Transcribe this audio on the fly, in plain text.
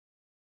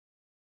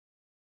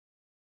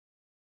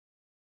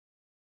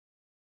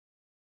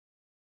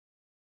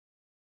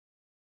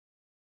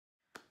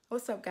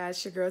What's up, guys?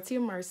 It's your girl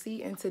Tia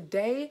Mercy, and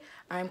today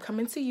I'm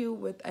coming to you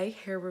with a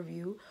hair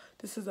review.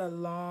 This is a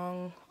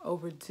long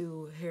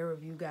overdue hair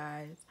review,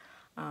 guys.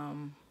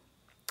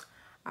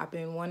 I've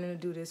been wanting to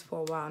do this for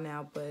a while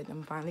now, but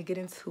I'm finally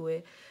getting to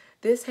it.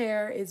 This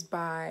hair is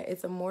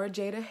it's Amour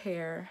Jayda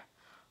hair.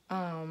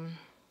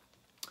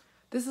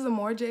 This is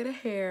Amour Jayda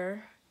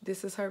hair.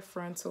 This is her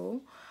frontal.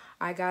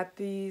 I got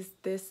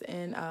this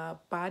in a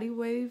body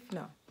wave.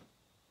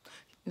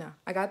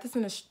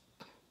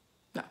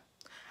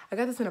 I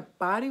got this in a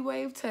body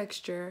wave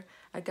texture.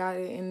 I got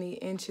it in the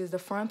inches. The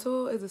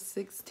frontal is a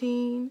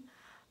 16,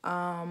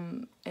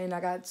 and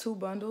I got 2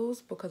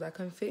 bundles because I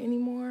couldn't fit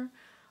anymore.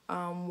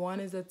 One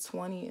is a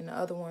 20 and the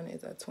other one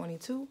is a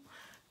 22,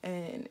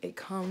 and it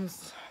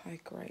comes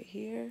like right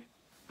here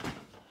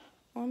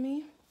on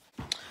me.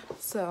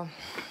 So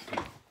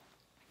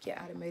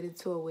yeah, I made it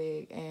to a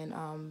wig,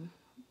 and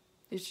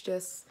it's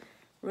just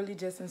really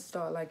just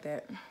installed like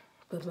that.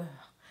 Blah, blah.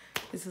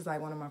 This is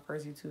like one of my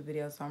first YouTube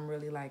videos, so I'm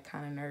really like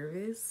kind of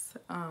nervous.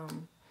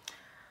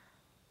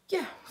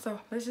 Yeah,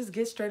 so let's just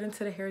get straight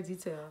into the hair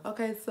detail.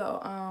 Okay,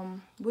 so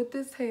with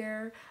this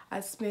hair, I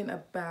spent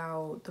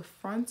about, the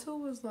frontal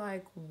was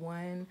like I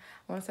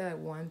want to say like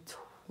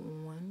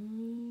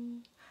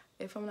 120,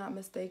 if I'm not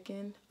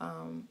mistaken.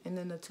 And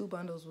then the 2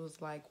 bundles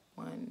was like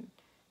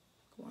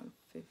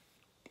 150.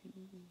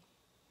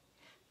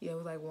 Yeah, it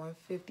was like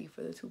 150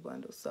 for the 2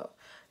 bundles. So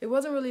it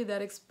wasn't really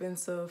that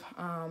expensive.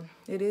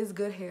 It is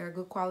good hair,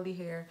 good quality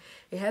hair.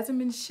 It hasn't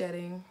been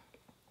shedding.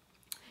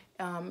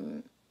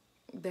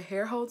 The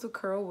hair holds a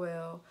curl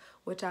well,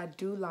 which I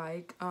do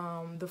like.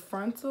 The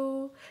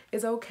frontal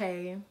is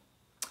okay.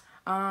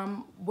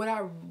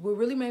 What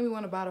really made me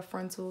want to buy the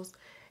frontals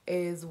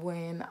is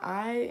when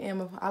I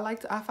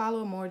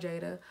follow Amour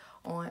Jayda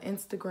on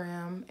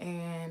Instagram,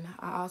 and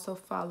I also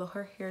follow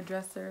her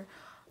hairdresser.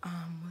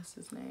 What's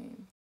his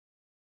name?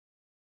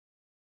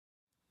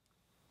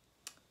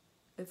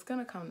 It's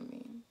gonna come to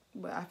me,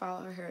 but I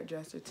follow her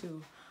hairdresser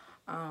too,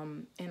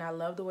 and I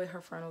love the way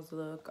her frontals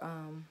look.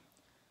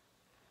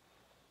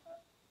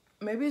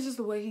 Maybe it's just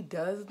the way he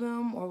does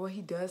them, or what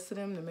he does to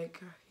them to make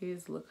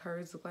hers look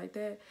like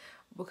that.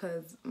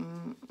 Because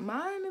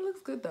mine, it looks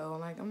good though.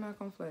 Like, I'm not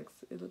gonna flex.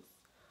 It looks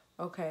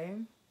okay,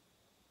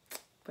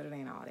 but it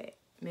ain't all that.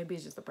 Maybe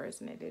it's just the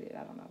person that did it.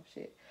 I don't know,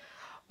 shit.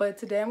 But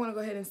today I'm gonna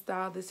go ahead and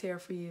style this hair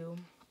for you.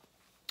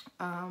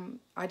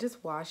 I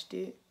just washed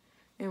it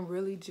and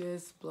really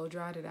just blow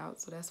dried it out,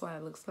 so that's why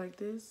it looks like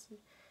this. It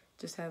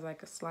just has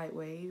like a slight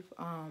wave.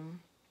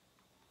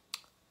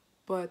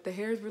 But the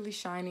hair is really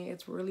shiny.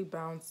 It's really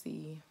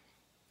bouncy.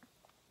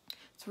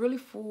 It's really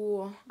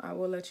full. I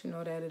will let you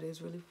know that it is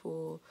really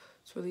full.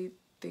 It's really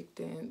thick,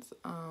 dense.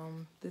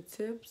 The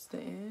tips, the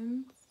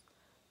ends,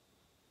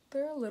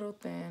 they're a little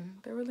thin.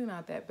 They're really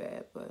not that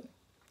bad, but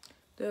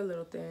they're a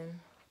little thin.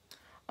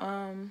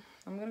 I'm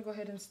gonna go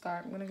ahead and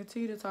start. I'm gonna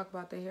continue to talk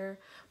about the hair,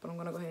 but I'm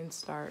gonna go ahead and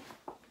start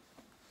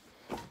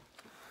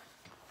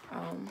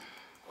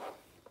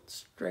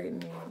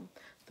straightening,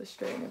 the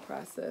straightening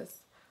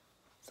process.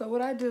 So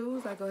what I do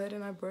is I go ahead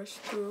and I brush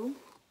through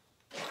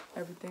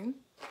everything,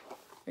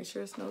 make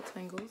sure it's no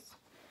tangles,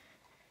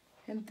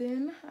 and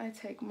then I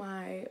take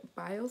my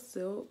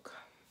biosilk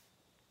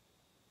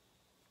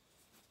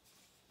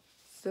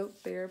silk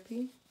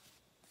therapy,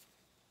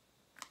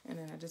 and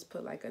then I just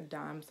put like a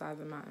dime size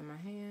amount in my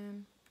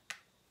hand,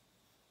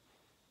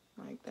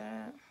 like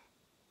that.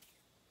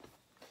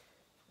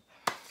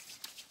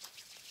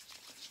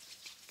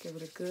 Give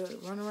it a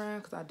good run around,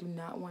 because I do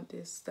not want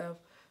this stuff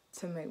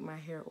to make my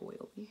hair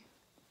oily.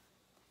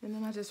 And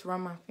then I just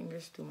run my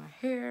fingers through my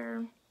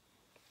hair,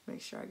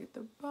 make sure I get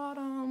the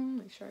bottom,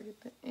 make sure I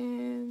get the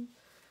end,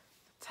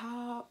 the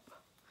top.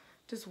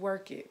 Just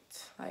work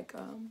it like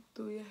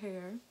through your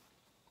hair.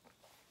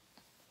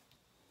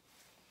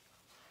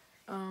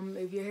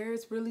 If your hair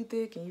is really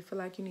thick and you feel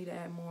like you need to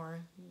add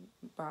more,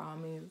 by all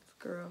means,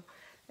 girl,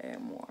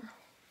 add more.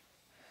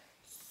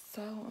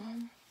 So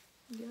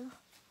yeah.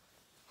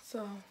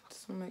 So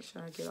just want to make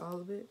sure I get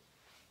all of it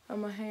on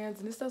my hands.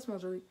 And this stuff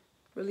smells really,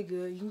 really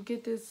good. You can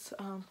get this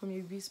from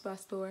your beauty spot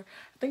store.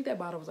 I think that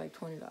bottle was like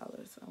 $20, I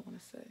want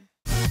to say.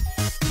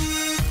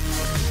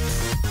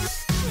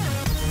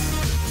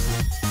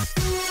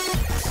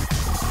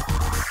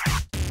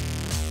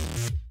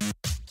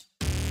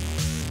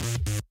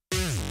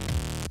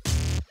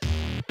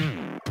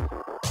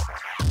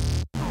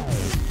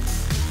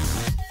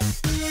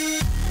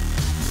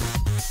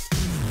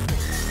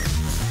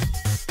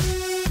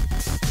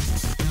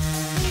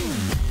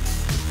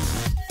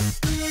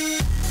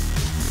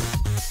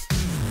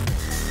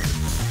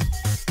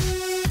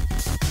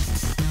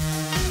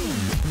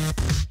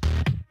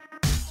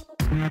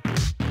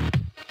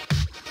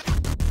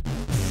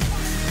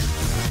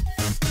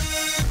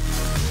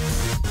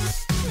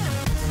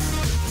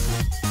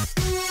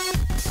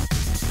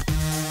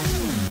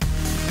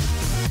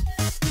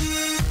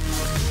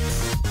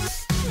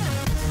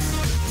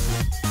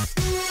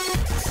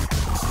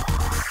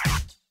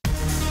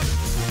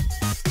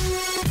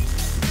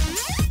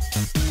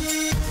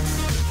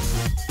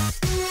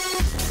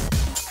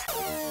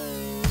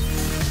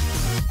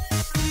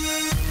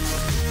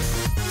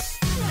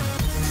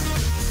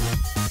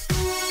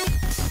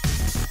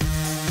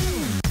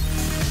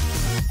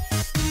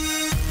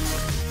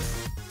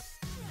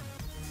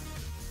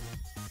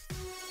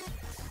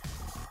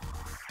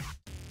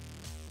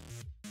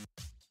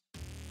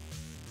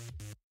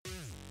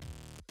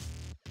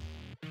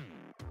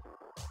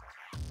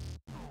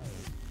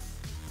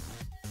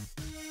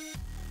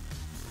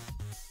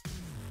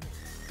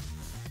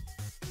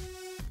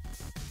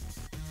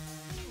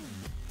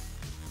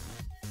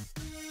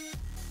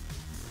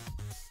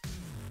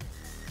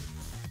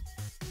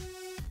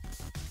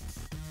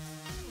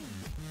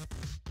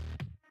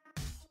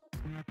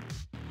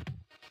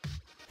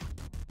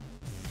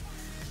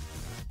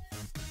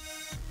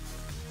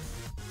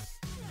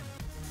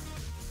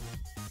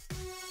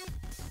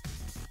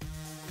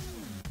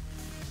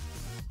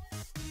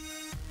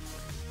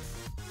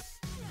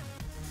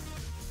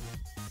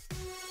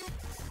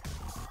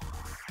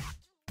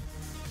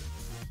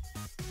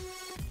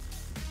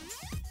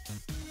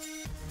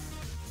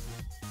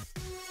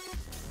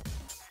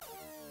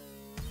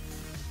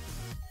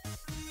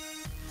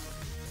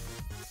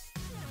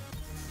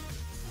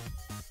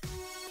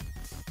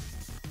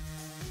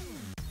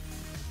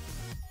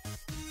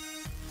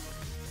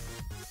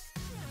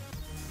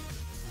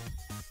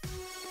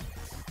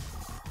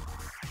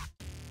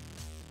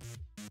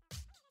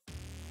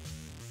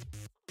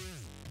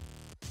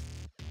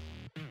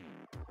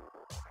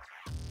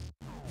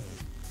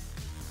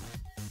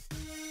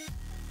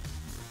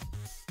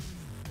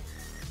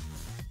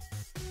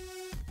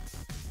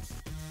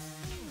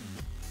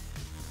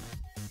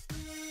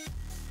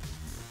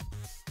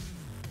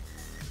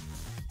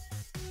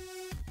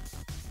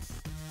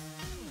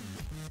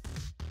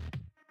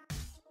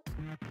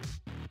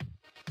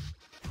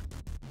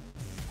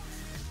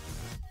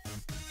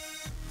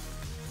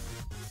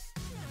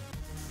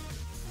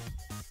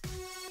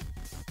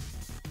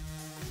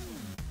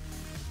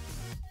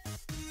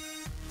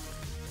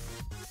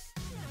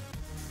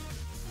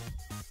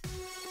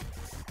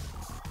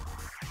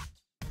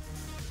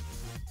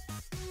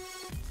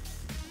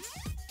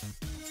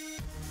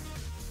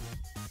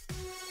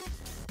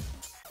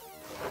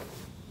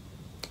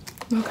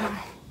 Okay.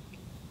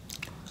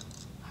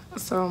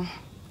 So,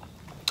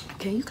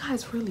 can you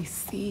guys really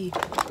see?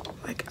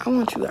 Like, I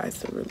want you guys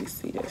to really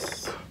see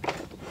this.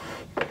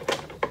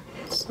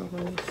 So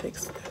let me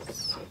fix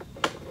this.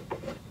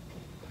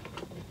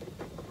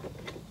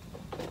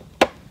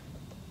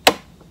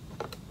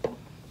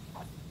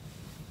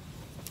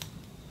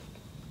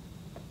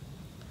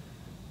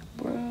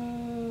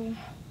 Bruh.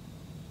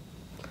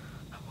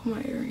 I put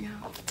my earring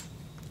out.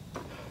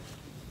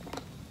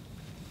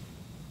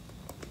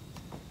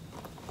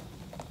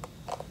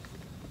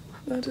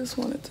 I just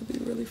want it to be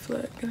really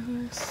flat,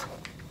 guys.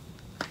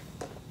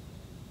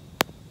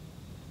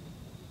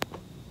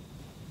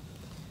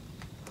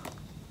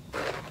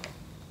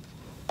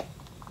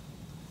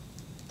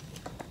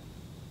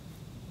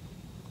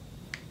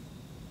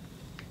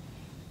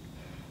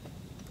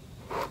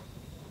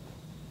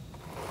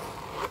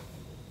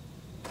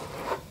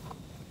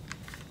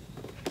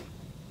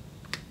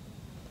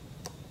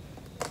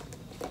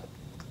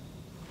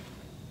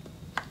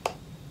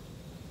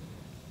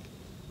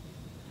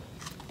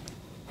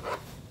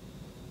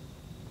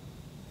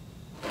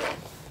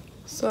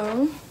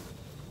 So